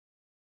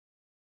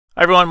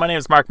Hi everyone, my name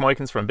is Mark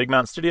Moikins from Big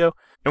Mountain Studio,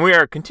 and we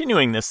are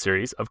continuing this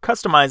series of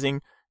customizing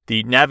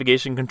the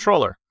navigation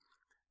controller.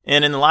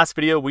 And in the last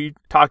video, we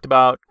talked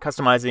about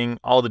customizing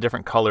all the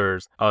different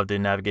colors of the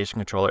navigation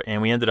controller,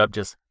 and we ended up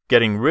just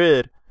getting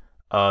rid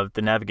of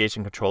the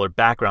navigation controller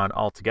background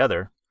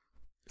altogether.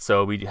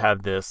 So we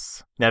have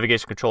this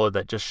navigation controller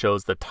that just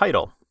shows the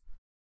title. In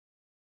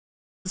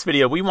this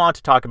video, we want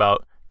to talk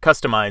about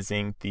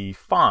customizing the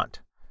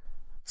font.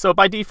 So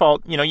by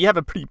default, you have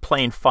a pretty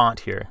plain font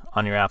here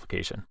on your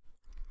application.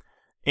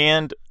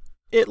 And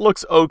it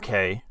looks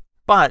okay,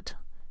 but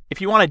if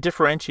you want to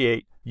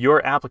differentiate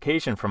your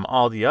application from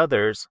all the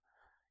others,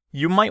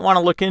 you might want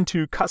to look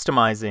into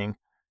customizing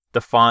the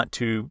font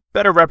to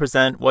better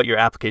represent what your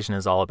application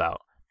is all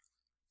about.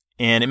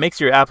 And it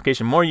makes your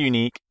application more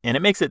unique, and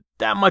it makes it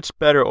that much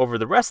better over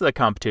the rest of the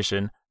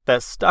competition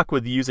that's stuck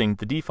with using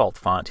the default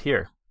font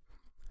here.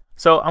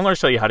 So I'm going to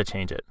show you how to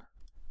change it.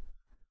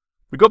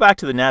 We go back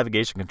to the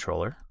navigation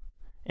controller,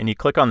 and you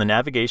click on the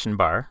navigation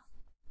bar.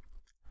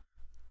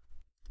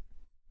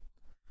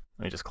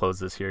 Let me just close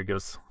this here, give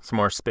us some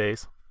more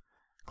space.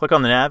 Click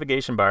on the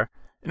navigation bar,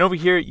 and over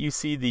here you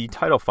see the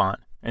title font,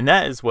 and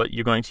that is what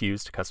you're going to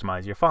use to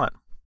customize your font.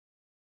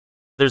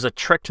 There's a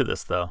trick to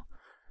this though.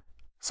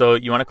 So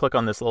you want to click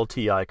on this little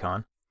T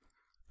icon,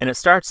 and it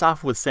starts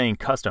off with saying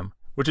custom,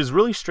 which is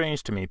really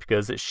strange to me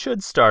because it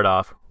should start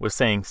off with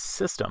saying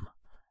system.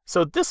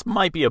 So this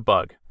might be a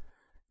bug.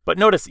 But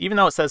notice, even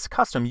though it says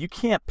custom, you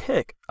can't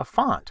pick a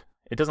font.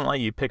 It doesn't let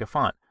you pick a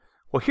font.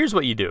 Well, here's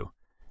what you do.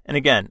 And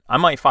again, I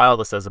might file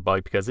this as a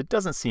bug because it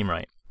doesn't seem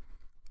right.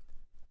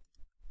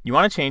 You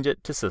want to change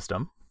it to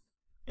system.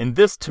 And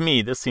this, to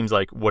me, this seems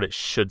like what it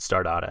should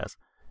start out as.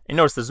 And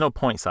notice there's no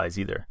point size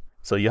either.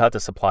 So you have to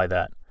supply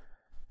that.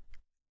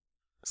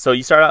 So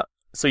you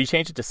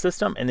change it to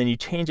system, and then you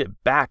change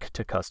it back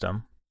to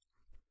custom.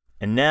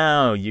 And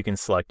now you can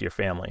select your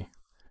family.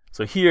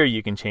 So here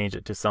you can change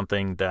it to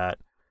something that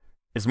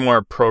is more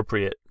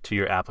appropriate to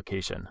your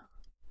application.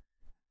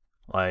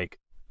 Like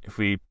if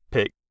we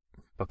pick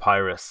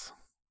papyrus.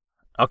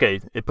 Okay,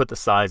 it put the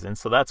size in,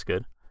 so that's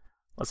good.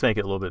 Let's make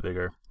it a little bit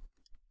bigger.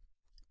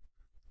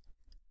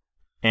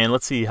 And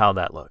let's see how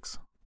that looks.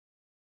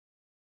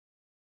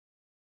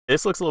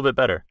 This looks a little bit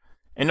better.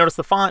 And notice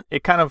the font,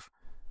 it kind of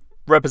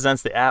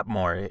represents the app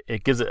more.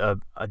 It gives it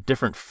a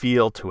different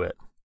feel to it.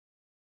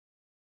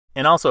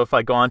 And also if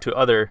I go on to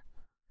other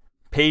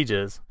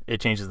pages,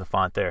 it changes the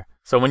font there.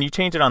 So when you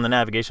change it on the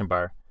navigation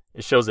bar,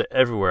 it shows it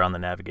everywhere on the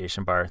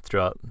navigation bar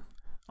throughout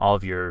all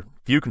of your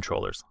view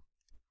controllers.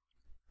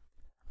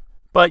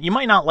 But you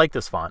might not like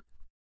this font.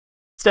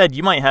 Instead,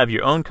 you might have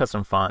your own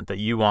custom font that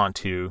you want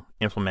to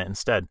implement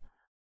instead.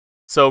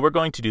 So we're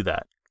going to do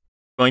that.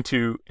 We're going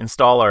to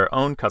install our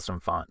own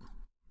custom font.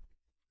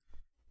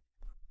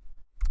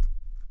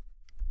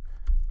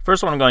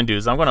 First, what I'm going to do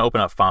is I'm going to open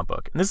up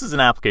FontBook. And this is an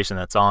application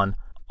that's on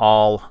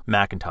all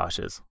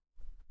Macintoshes.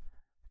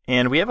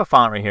 And we have a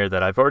font right here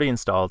that I've already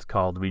installed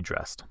called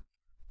Redressed.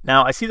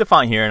 Now I see the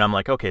font here and I'm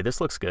like, okay, this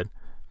looks good,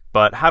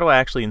 but how do I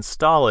actually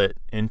install it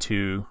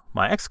into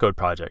my Xcode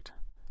project?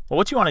 Well,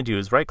 what you want to do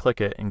is right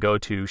click it and go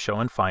to Show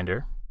in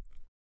Finder.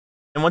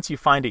 And once you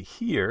find it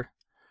here,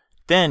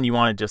 then you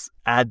want to just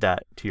add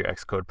that to your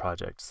Xcode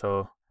project.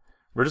 So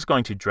we're just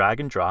going to drag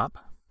and drop.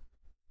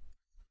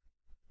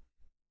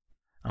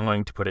 I'm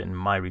going to put it in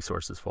my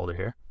resources folder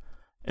here.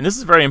 And this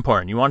is very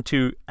important. You want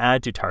to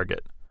add to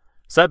target.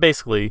 So that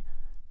basically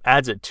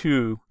adds it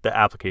to the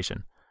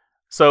application.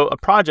 So a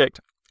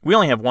project, we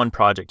only have one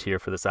project here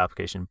for this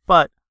application,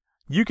 but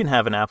you can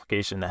have an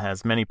application that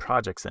has many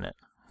projects in it.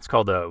 It's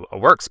called a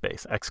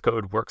workspace,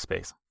 Xcode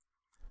workspace.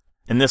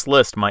 And this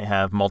list might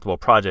have multiple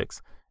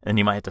projects, and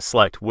you might have to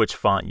select which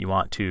font you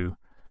want to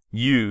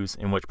use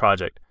in which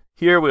project.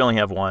 Here we only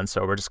have one,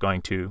 so we're just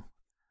going to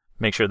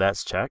make sure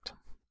that's checked.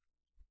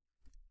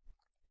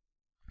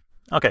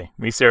 Okay,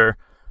 we see our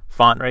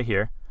font right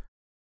here.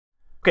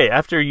 Okay,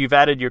 after you've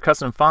added your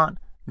custom font,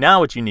 now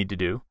what you need to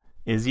do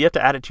is you have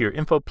to add it to your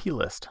info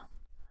plist.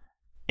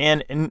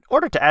 And in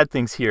order to add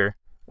things here,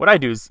 what I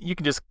do is you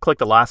can just click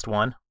the last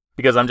one,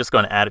 because I'm just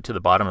going to add it to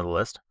the bottom of the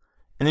list.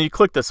 And then you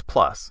click this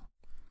plus,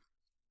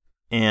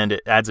 and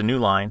it adds a new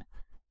line.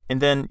 And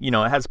then, it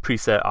has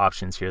preset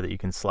options here that you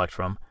can select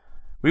from.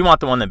 We want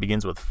the one that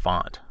begins with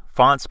font.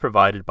 Fonts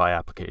provided by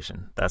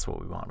application. That's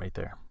what we want right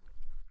there.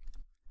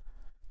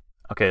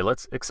 Okay,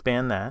 let's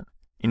expand that.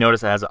 You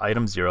notice it has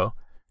item 0.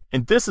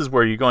 And this is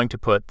where you're going to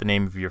put the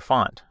name of your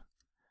font.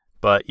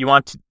 But you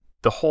want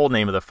the whole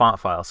name of the font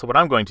file. So what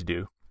I'm going to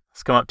do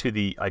is come up to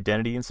the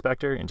Identity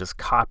Inspector and just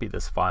copy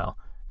this file,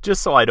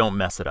 just so I don't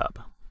mess it up.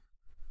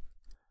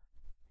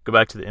 Go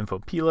back to the info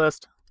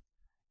plist,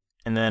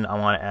 and then I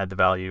want to add the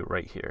value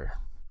right here.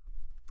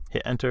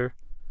 Hit enter.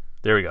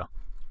 There we go.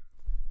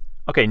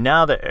 Okay,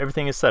 now that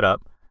everything is set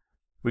up,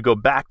 we go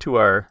back to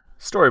our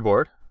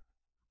storyboard.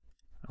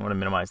 I want to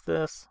minimize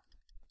this,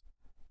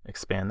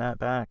 expand that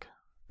back.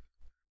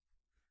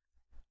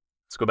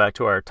 Let's go back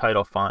to our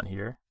title font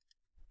here.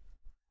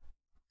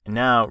 And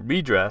now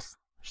redress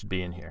should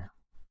be in here,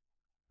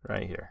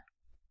 right here.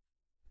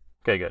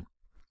 Okay, good.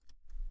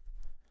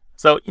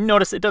 So you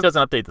notice it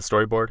doesn't update the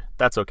storyboard.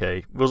 That's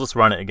okay. We'll just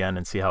run it again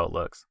and see how it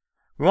looks.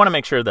 We want to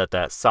make sure that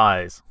that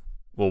size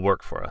will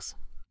work for us.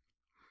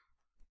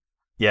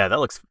 Yeah,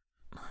 that looks,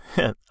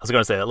 I was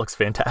going to say that looks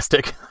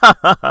fantastic.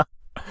 That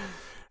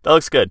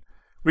looks good.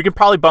 We can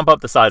probably bump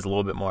up the size a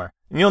little bit more.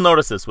 And you'll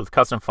notice this with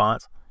custom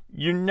fonts.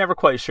 You're never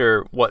quite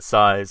sure what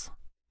size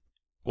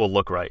will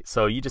look right.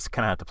 So you just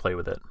kind of have to play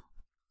with it.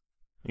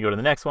 You go to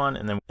the next one,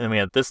 and then we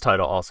have this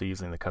title also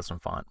using the custom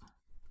font.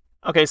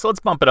 Okay, so let's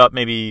bump it up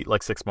maybe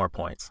like 6 more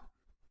points.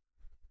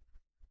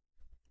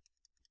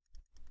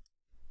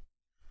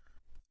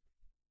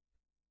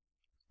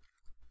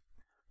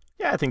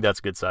 Yeah, I think that's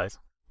a good size.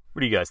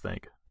 What do you guys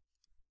think?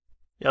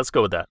 Yeah, let's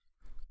go with that.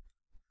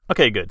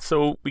 Okay, good.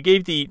 So we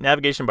gave the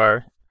navigation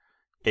bar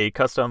a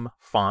custom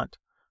font.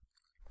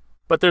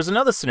 But there's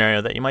another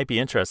scenario that you might be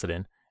interested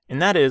in,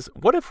 and that is,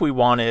 what if we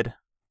wanted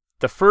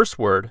the first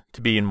word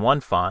to be in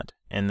one font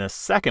and the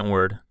second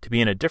word to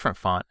be in a different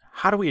font?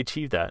 How do we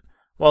achieve that?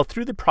 Well,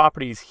 through the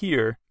properties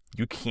here,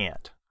 you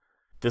can't.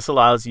 This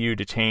allows you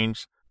to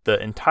change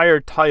the entire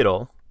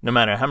title, no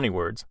matter how many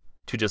words,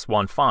 to just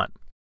one font.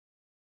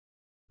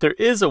 There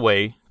is a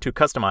way to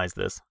customize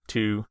this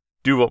to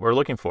do what we're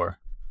looking for,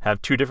 have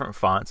 2 different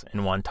fonts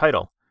in one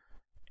title.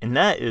 And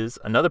that is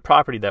another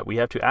property that we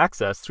have to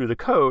access through the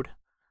code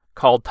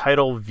called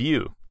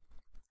titleView.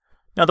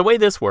 Now the way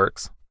this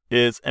works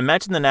is,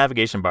 imagine the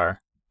navigation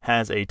bar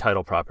has a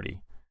title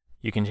property.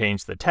 You can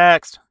change the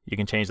text, you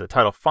can change the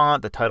title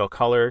font, the title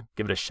color,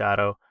 give it a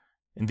shadow,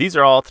 and these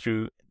are all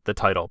through the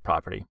title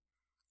property.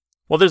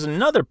 Well, there's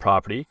another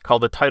property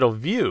called the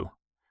titleView,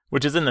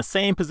 which is in the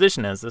same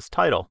position as this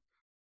title.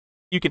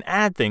 You can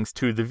add things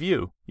to the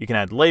view. You can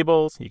add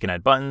labels, you can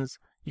add buttons,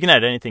 you can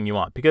add anything you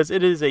want because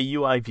it is a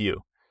UI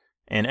view.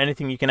 And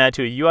anything you can add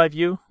to a UI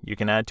view, you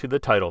can add to the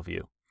title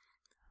view.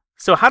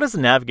 So how does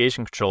the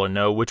navigation controller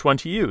know which one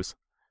to use?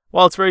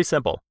 Well, it's very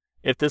simple.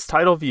 If this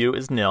title view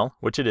is nil,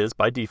 which it is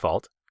by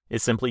default,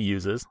 it simply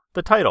uses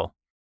the title.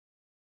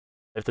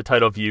 If the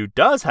title view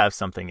does have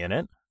something in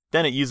it,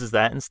 then it uses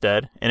that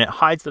instead, and it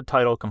hides the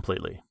title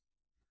completely.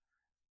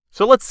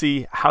 So let's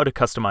see how to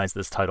customize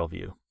this title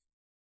view.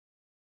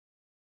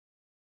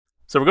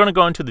 So we're going to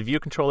go into the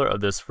view controller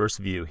of this first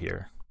view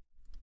here.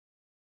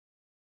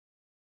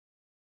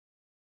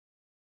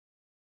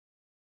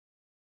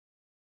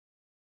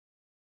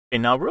 Okay,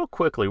 now real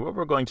quickly, what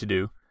we're going to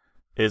do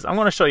is I'm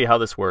going to show you how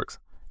this works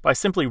by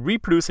simply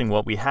reproducing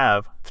what we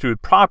have through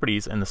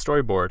properties in the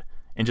storyboard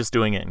and just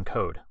doing it in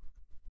code.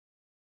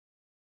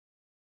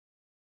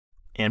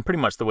 And pretty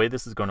much the way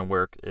this is going to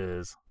work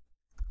is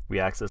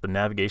we access the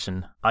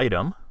navigation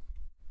item.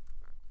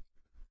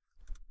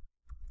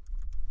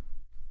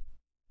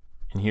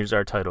 And here's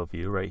our title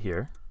view right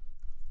here.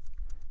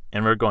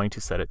 And we're going to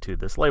set it to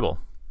this label.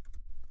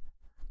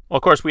 Well,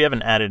 of course, we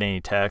haven't added any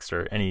text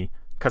or any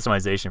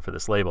customization for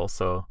this label,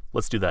 so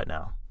let's do that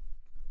now.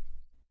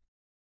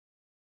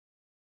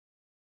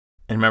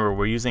 And remember,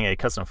 we're using a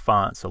custom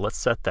font, so let's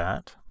set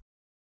that.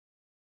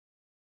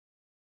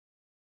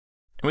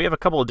 And we have a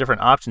couple of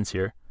different options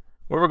here.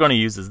 What we're going to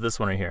use is this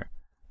one right here.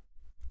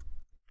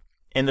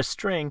 And the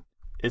string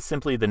is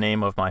simply the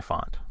name of my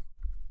font.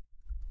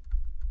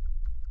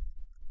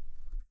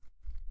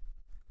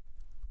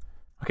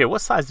 Okay,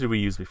 what size did we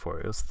use before?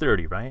 It was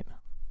 30, right?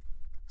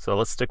 So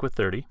let's stick with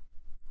 30.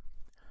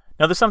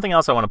 Now there's something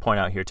else I want to point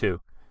out here too.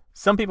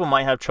 Some people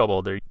might have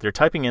trouble. They're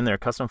typing in their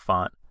custom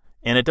font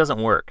and it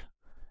doesn't work.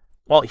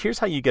 Well, here's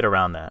how you get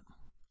around that.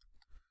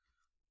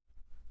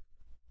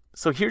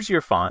 So here's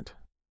your font,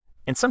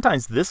 and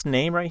sometimes this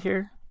name right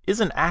here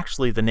isn't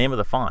actually the name of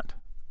the font.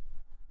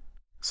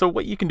 So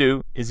what you can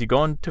do is you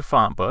go into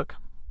Font Book,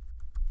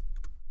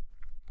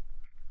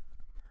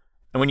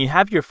 and when you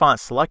have your font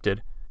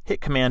selected,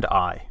 hit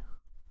Command-I.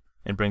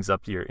 It brings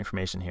up your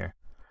information here.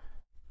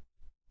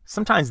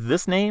 Sometimes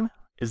this name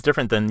is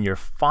different than your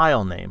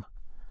file name.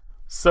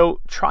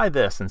 So try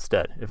this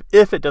instead,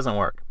 if it doesn't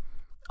work.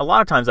 A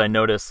lot of times I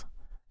notice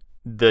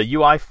the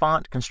UI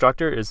font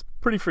constructor is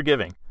pretty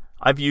forgiving.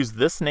 I've used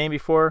this name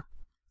before,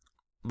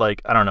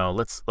 like, I don't know,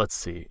 let's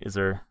see, is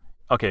there,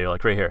 okay,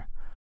 like right here.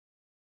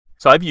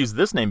 So I've used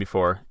this name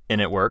before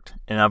and it worked,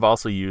 and I've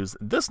also used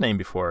this name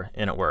before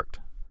and it worked.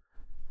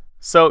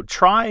 So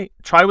try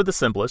with the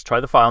simplest, try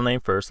the file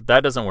name first. If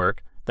that doesn't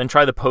work, then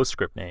try the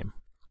PostScript name.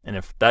 And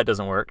if that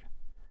doesn't work,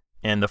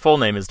 and the full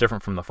name is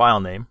different from the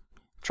file name,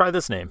 try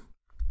this name.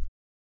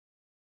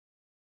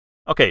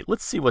 Okay,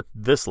 let's see what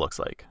this looks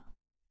like.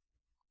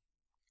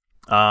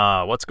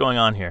 What's going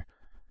on here?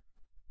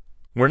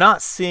 We're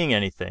not seeing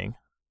anything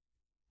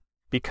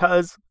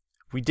because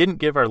we didn't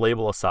give our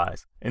label a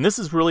size. And this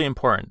is really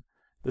important.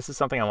 This is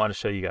something I want to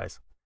show you guys.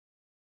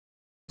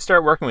 You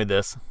start working with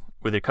this,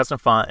 with your custom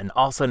font, and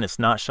all of a sudden it's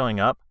not showing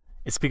up.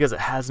 It's because it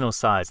has no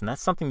size, and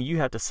that's something you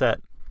have to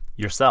set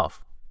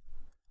yourself.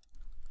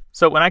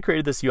 So when I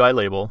created this UI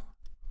label,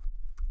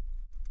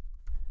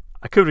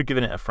 I could have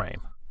given it a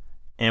frame.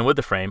 And with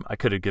the frame, I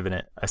could have given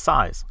it a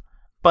size.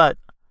 But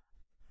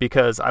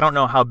because I don't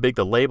know how big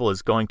the label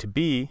is going to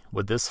be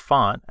with this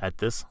font at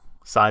this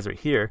size right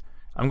here,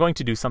 I'm going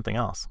to do something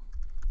else.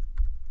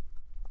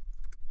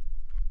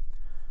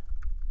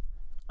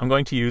 I'm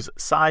going to use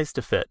size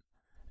to fit.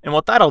 And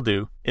what that'll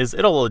do is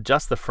it'll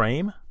adjust the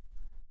frame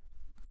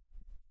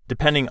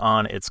depending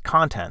on its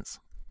contents.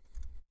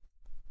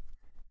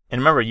 And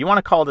remember, you want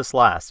to call this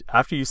last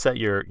after you set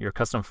your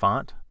custom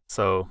font,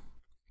 so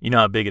you know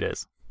how big it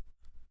is.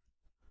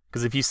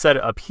 Because if you set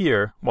it up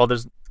here, well,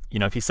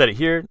 if you set it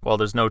here, well,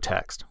 there's no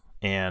text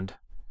and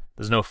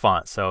there's no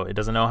font, so it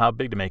doesn't know how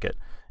big to make it.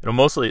 It'll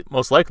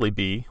most likely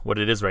be what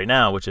it is right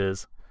now, which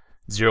is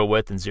 0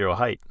 width and 0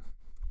 height.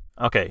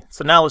 Okay,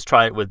 so now let's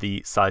try it with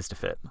the size to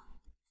fit.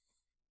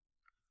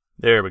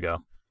 There we go.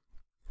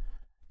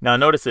 Now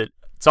notice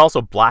it's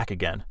also black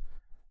again.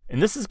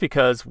 And this is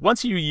because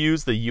once you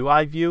use the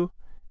UI view,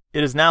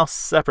 it is now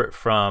separate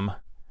from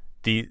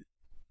the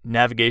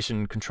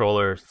navigation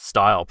controller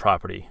style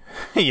property.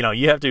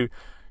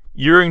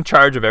 You're in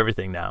charge of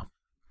everything now.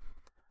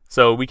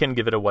 So we can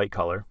give it a white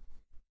color.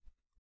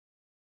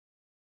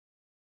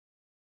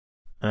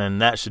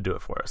 And that should do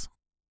it for us.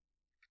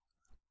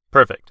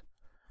 Perfect.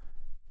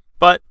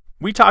 But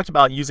we talked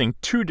about using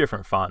 2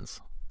 different fonts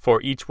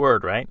for each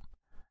word, right?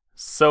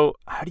 So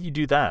how do you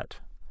do that?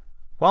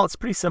 Well, it's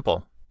pretty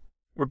simple.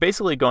 We're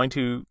basically going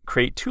to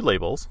create 2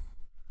 labels,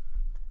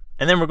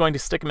 and then we're going to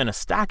stick them in a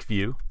stack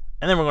view,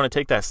 and then we're going to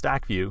take that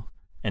stack view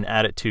and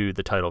add it to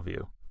the title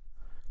view.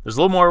 There's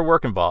a little more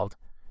work involved,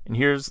 and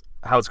here's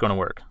how it's going to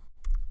work.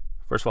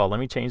 First of all, let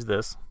me change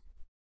this.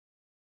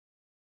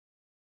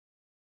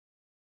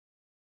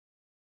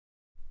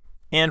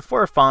 And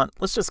for a font,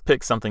 let's just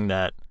pick something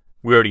that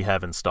we already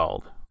have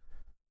installed.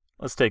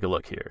 Let's take a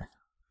look here.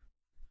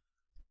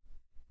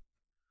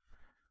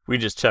 We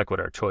just check what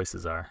our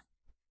choices are.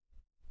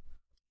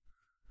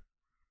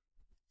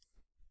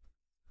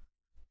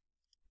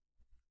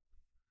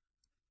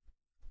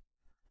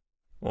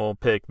 We'll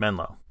pick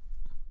Menlo.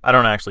 I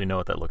don't actually know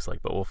what that looks like,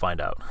 but we'll find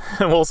out.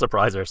 We'll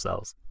surprise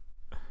ourselves.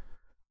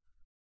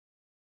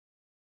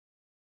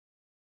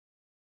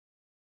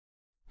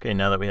 Okay,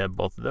 now that we have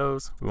both of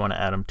those, we want to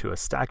add them to a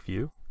stack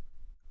view.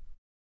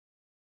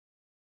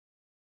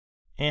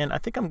 And I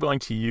think I'm going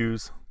to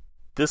use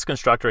this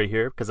constructor right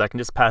here because I can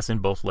just pass in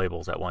both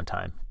labels at one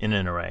time in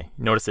an array.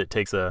 Notice it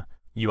takes a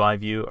UI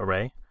view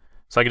array,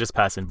 so I can just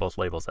pass in both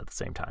labels at the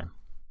same time.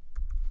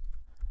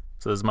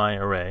 So this is my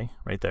array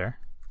right there.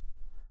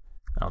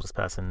 I'll just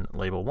pass in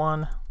label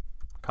 1,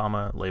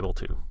 comma, label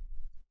 2.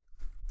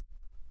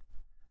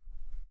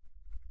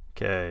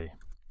 Okay.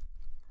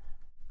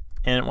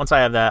 And once I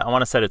have that, I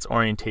want to set its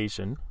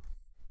orientation,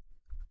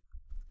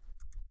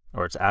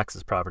 or its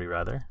axis property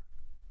rather.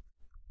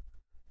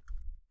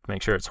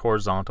 Make sure it's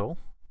horizontal.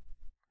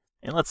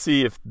 And let's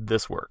see if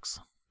this works.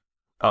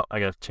 Oh, I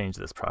got to change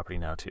this property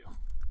now too.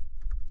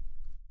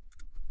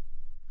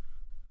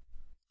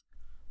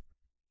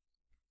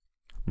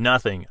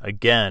 Nothing.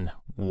 Again.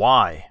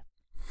 Why?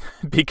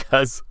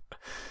 Because,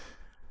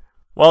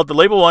 well, the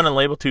label 1 and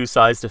label 2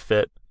 size to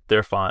fit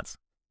their fonts,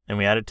 and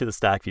we add it to the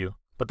stack view.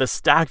 But the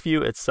stack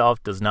view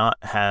itself does not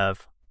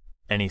have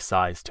any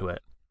size to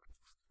it.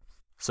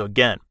 So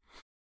again,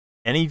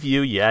 any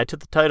view you add to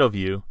the title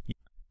view,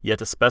 you have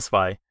to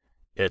specify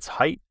its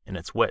height and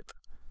its width.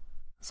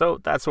 So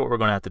that's what we're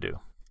going to have to do.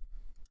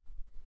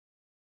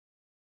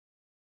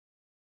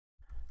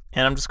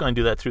 And I'm just going to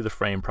do that through the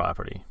frame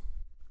property.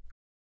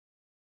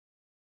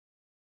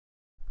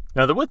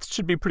 Now the width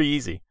should be pretty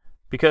easy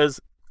because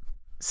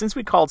since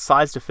we called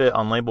size to fit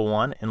on label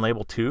 1 and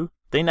label 2,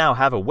 they now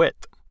have a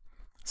width.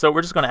 So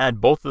we're just going to add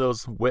both of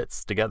those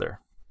widths together.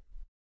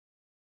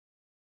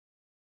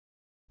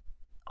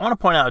 I want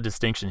to point out a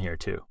distinction here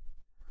too.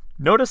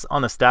 Notice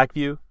on the stack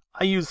view,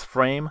 I use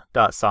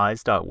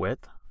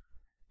frame.size.width,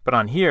 but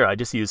on here I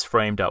just use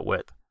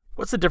frame.width.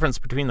 What's the difference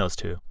between those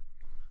two?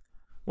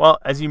 Well,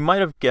 as you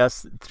might have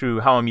guessed through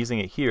how I'm using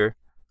it here,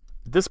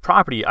 this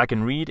property I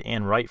can read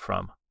and write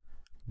from.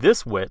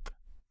 This width,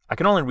 I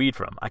can only read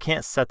from. I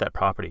can't set that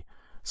property.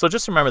 So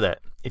just remember that.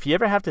 If you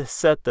ever have to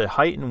set the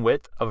height and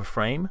width of a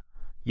frame,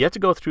 you have to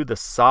go through the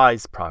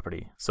size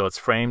property. So it's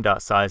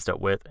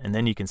frame.size.width, and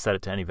then you can set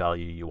it to any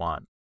value you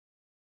want.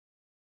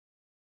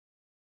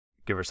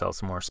 Give ourselves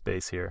some more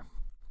space here.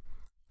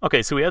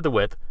 Okay, so we have the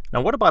width.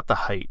 Now what about the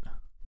height?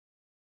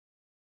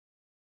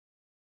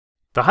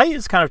 The height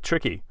is kind of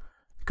tricky,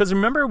 because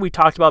remember we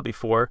talked about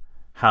before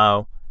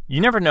how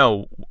you never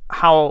know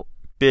how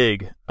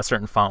big a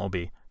certain font will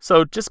be.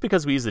 So just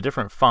because we use a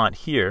different font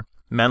here,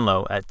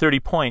 Menlo, at 30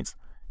 points,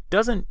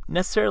 doesn't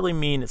necessarily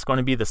mean it's going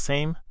to be the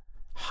same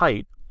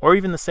height or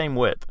even the same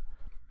width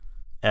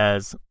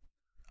as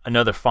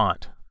another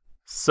font.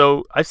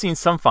 So I've seen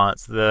some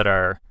fonts that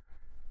are,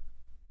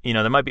 they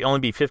might only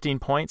be 15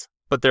 points,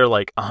 but they're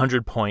like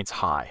 100 points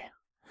high.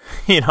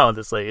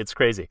 It's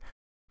crazy.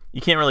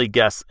 You can't really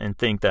guess and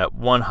think that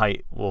one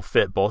height will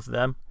fit both of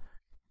them.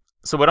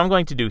 So what I'm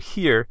going to do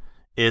here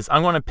is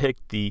I'm going to pick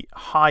the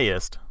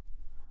highest,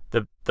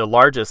 the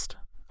largest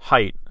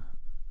height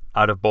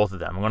out of both of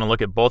them. I'm going to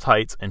look at both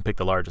heights and pick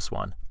the largest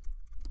one.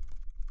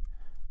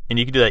 And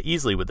you can do that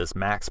easily with this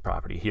max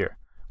property here.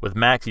 With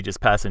max, you just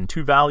pass in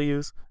 2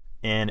 values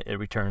and it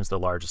returns the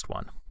largest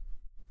one.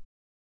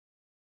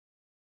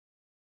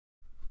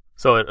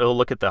 So it'll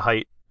look at the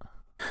height.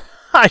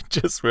 I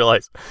just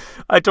realized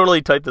I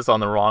totally typed this on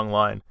the wrong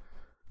line.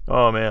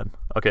 Oh man.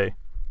 Okay.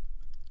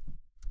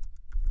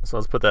 So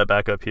let's put that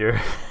back up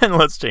here and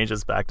let's change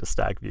this back to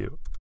stack view.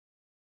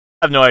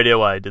 I have no idea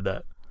why I did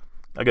that.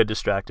 I got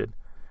distracted.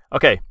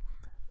 Okay.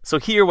 So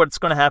here what's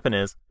going to happen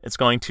is it's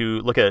going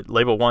to look at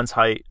label 1's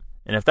height,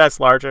 and if that's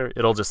larger,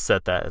 it'll just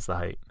set that as the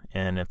height.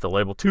 And if the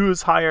label 2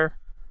 is higher,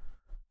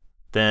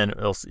 then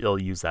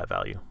it'll use that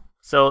value.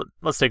 So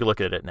let's take a look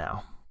at it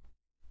now.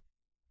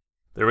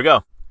 There we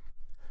go.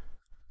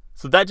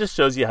 So that just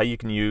shows you how you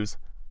can use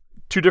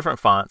two different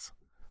fonts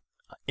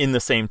in the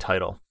same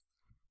title.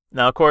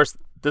 Now, of course,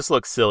 this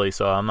looks silly,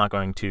 so I'm not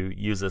going to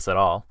use this at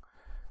all.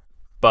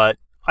 But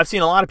I've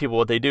seen a lot of people,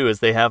 what they do is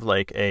they have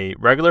like a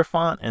regular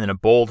font and then a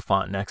bold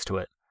font next to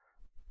it.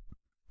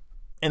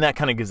 And that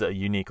kind of gives it a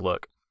unique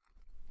look.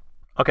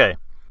 Okay.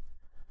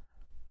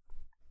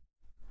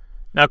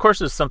 Now, of course,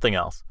 there's something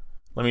else.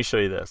 Let me show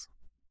you this.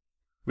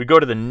 We go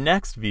to the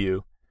next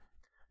view,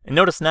 and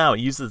notice now it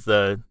uses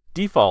the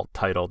default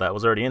title that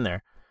was already in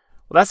there.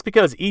 Well, that's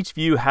because each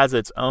view has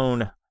its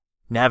own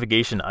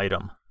navigation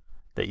item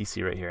that you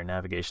see right here,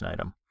 navigation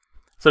item.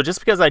 So just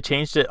because I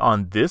changed it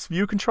on this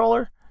view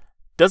controller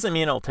doesn't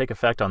mean it'll take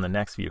effect on the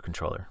next view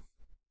controller.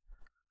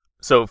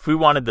 So if we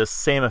wanted the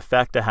same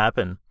effect to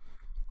happen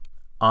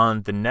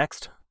on the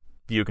next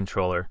view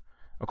controller,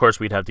 of course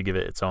we'd have to give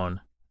it its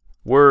own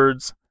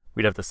words,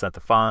 we'd have to set the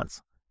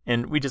fonts,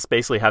 and we just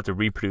basically have to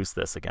reproduce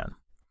this again.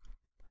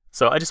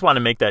 So I just want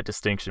to make that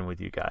distinction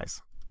with you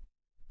guys.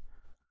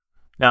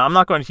 Now I'm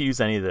not going to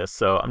use any of this,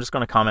 so I'm just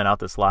going to comment out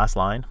this last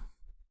line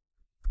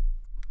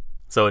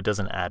so it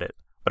doesn't add it.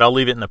 But I'll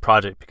leave it in the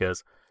project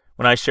because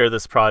when I share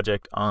this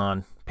project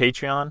on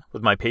Patreon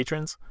with my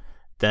patrons,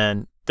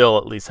 then they'll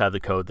at least have the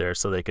code there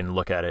so they can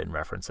look at it and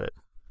reference it.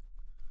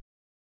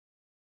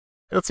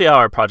 Let's see how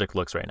our project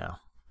looks right now.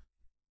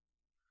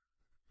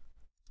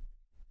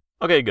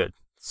 Okay, good.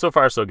 So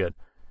far, so good.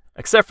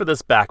 Except for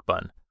this back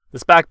button.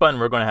 This back button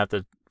we're going to have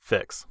to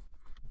fix.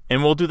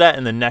 And we'll do that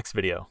in the next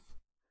video.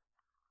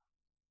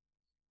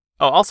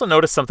 Oh, also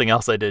notice something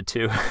else I did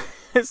too.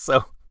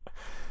 So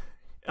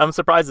I'm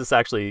surprised this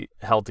actually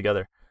held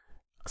together.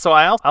 So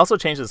I also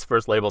changed this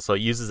first label so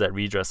it uses that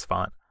redress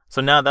font.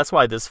 So now that's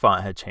why this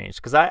font had changed,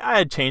 because I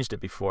had changed it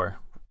before.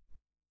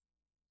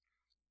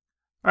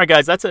 Alright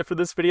guys, that's it for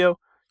this video.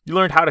 You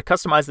learned how to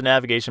customize the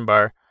navigation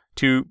bar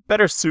to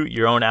better suit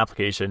your own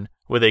application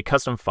with a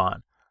custom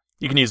font.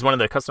 You can use one of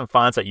the custom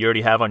fonts that you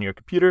already have on your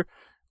computer,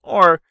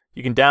 or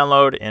you can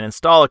download and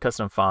install a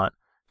custom font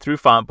through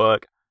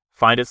FontBook,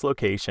 find its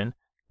location,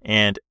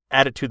 and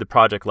add it to the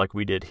project like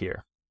we did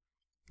here.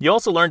 You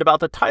also learned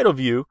about the title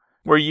view,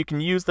 where you can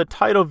use the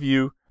title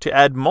view to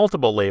add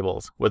multiple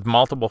labels with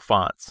multiple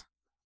fonts.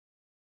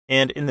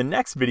 And in the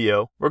next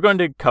video, we're going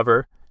to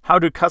cover how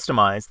to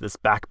customize this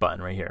back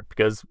button right here,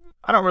 because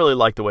I don't really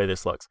like the way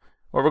this looks.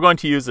 What we're going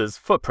to use is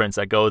footprints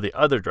that go the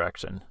other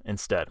direction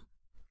instead.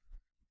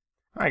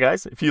 Alright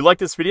guys, if you like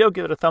this video,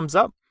 give it a thumbs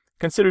up,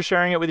 consider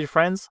sharing it with your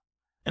friends,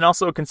 and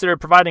also consider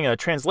providing a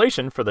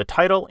translation for the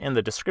title and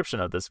the description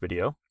of this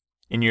video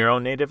in your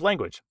own native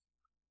language.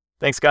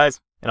 Thanks guys,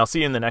 and I'll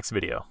see you in the next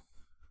video.